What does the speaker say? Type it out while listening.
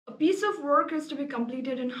piece of work is to be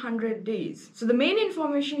completed in 100 days. So the main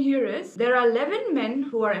information here is there are 11 men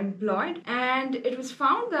who are employed, and it was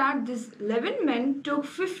found that these 11 men took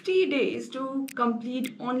 50 days to complete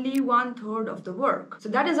only 1/3 of the work.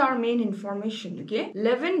 So that is our main information, okay?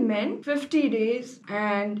 11 men, 50 days,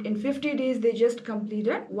 and in 50 days they just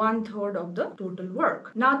completed 1/3 of the total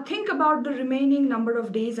work. Now think about the remaining number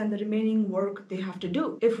of days and the remaining work they have to do.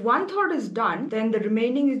 If 1/3 is done, then the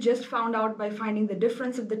remaining is just found out by finding the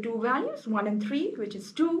difference of the two values, 1 and 3, which is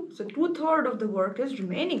 2. So 2/3 of the work is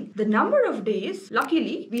remaining. The number of days,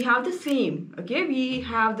 luckily, we have the same, okay? We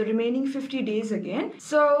have the remaining 50 days again.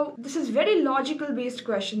 So this is very logical based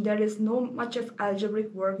question. There is no much of algebraic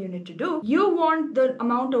work you need to do. You want the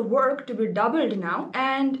amount of work to be doubled now,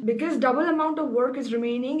 and because double amount of work is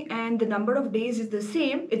remaining and the number of days is the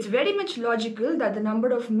same, it's very much logical that the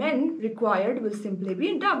number of men required will simply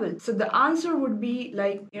be double. So the answer would be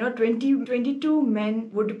like, 22 men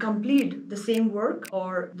would complete the same work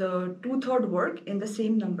or the 2/3 work in the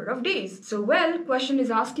same number of days. So well, question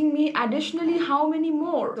is asking me additionally how many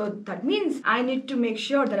more. So that means I need to make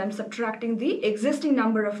sure that I'm subtracting the existing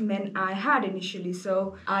number of men I had initially. So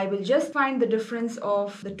I will just find the difference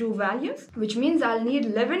of the two values, which means I'll need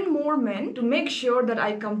 11 more men to make sure that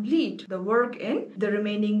I complete the work in the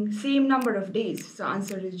remaining same number of days. So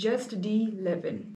answer is just D11.